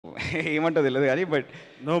ఏమంటో తెలియదు కానీ but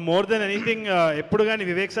no more than anything ఎప్పుడు కానీ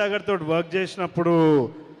వివేక్ సాగర్ తోటి వర్క్ చేసినప్పుడు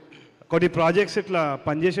కొన్ని ప్రాజెక్ట్స్ ఇట్లా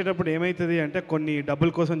పనిచేసేటప్పుడు ఏమవుతుంది అంటే కొన్ని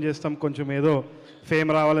డబ్బుల కోసం చేస్తాం, కొంచెం ఏదో ఫేమ్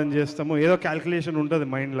రావాలని చేస్తాము, ఏదో క్యాల్కులేషన్ ఉంటుంది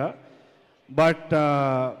మైండ్లో. బట్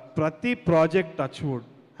ప్రతి project touch wood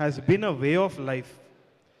has been a way of life.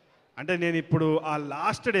 అంటే నేను ఇప్పుడు ఆ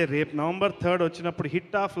లాస్ట్ డే రేపు November 3rd వచ్చినప్పుడు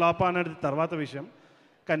హిట్టా ఫ్లాపా అనేది తర్వాత విషయం,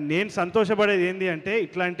 కానీ నేను సంతోషపడేది ఏంటి అంటే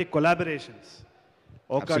ఇట్లాంటి కొలాబరేషన్స్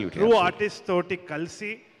ఒక ట్రూ ఆర్టిస్ట్ తోటి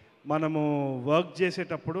కలిసి మనము వర్క్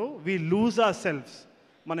చేసేటప్పుడు వీ లూజ్ అవర్ సెల్ఫ్స్.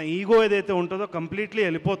 మన ఈగో ఏదైతే ఉంటుందో కంప్లీట్లీ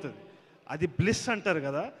వెళ్ళిపోతుంది. అది బ్లిస్ అంటారు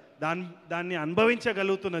కదా, దాన్ని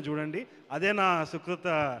అనుభవించగలుగుతున్నా చూడండి, అదే నా సుకృత.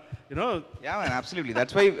 యూనో అబ్సల్యూట్లీ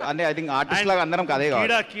దట్స్ వై అంటే ఐ థింక్ ఆర్టిస్ట్ లాగా అందరం అదే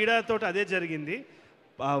కీడా తోటి అదే జరిగింది.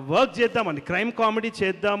 వర్క్ చేద్దామని క్రైమ్ కామెడీ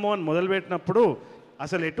చేద్దాము అని మొదలుపెట్టినప్పుడు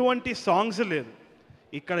అసలు ఎటువంటి సాంగ్స్ లేదు,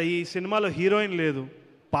 ఇక్కడ ఈ సినిమాలో హీరోయిన్ లేదు,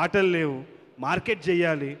 పాటలు లేవు, మార్కెట్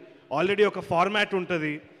చేయాలి, ఆల్రెడీ ఒక ఫార్మాట్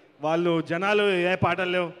ఉంటుంది, వాళ్ళు జనాలు ఏ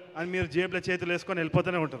పాటలు లేవు అని మీరు జేబులో చేతులు వేసుకొని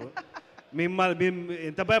వెళ్ళిపోతూనే ఉంటారు. మేము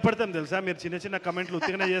ఎంత భయపడతాం తెలుసా, మీరు చిన్న చిన్న కమెంట్లు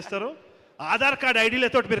ఉత్తిగానే చేస్తారు, ఆధార్ కార్డ్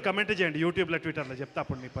ఐడీలతో మీరు కమెంట్ చేయండి యూట్యూబ్లో ట్విట్టర్లో, చెప్తా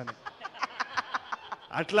అప్పుడు మీ పని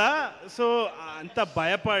అట్లా. సో అంత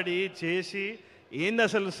భయపడి చేసి ఏంది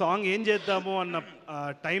అసలు సాంగ్ ఏం చేద్దాము అన్న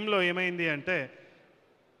టైంలో ఏమైంది అంటే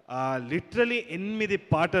లిటరలీ 8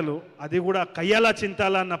 పాటలు, అది కూడా కయ్యాలా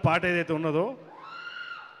చింతాలా అన్న పాట ఏదైతే ఉన్నదో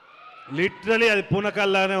లిటరలీ అది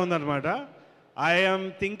పూనకల్లానే ఉందన్నమాట. I'm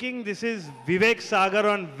thinking this is Vivek Sagar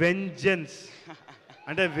on vengeance,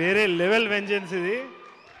 అంటే వేరే లెవెల్ వెంజెన్స్ ఇది.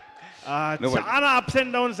 చాలా అప్స్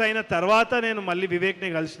అండ్ డౌన్స్ అయిన తర్వాత నేను మళ్ళీ వివేక్ని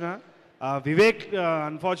కలిసిన. Vivek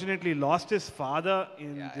unfortunately lost his father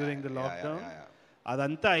during the lockdown.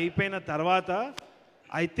 అదంతా అయిపోయిన తర్వాత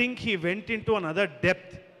I think he went in to another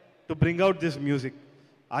depth to bring out this music.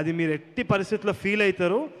 అది మీరు ఎట్టి పరిస్థితుల్లో ఫీల్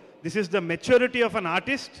అవుతారు. This is the maturity of an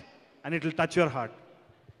artist and it will touch your heart.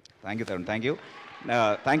 Thank you Tarun, thank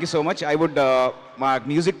you so much. I would మా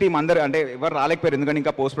music team అందరూ అంటే ఎవరు రాలేకపోయారు, ఎందుకంటే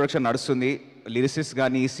ఇంకా పోస్ట్ ప్రొడక్షన్ నడుస్తుంది. లిరిసిస్ట్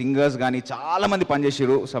కానీ సింగర్స్ కానీ చాలామంది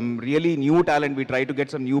పనిచేసారు. Some really new talent, we try to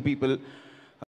get some new people.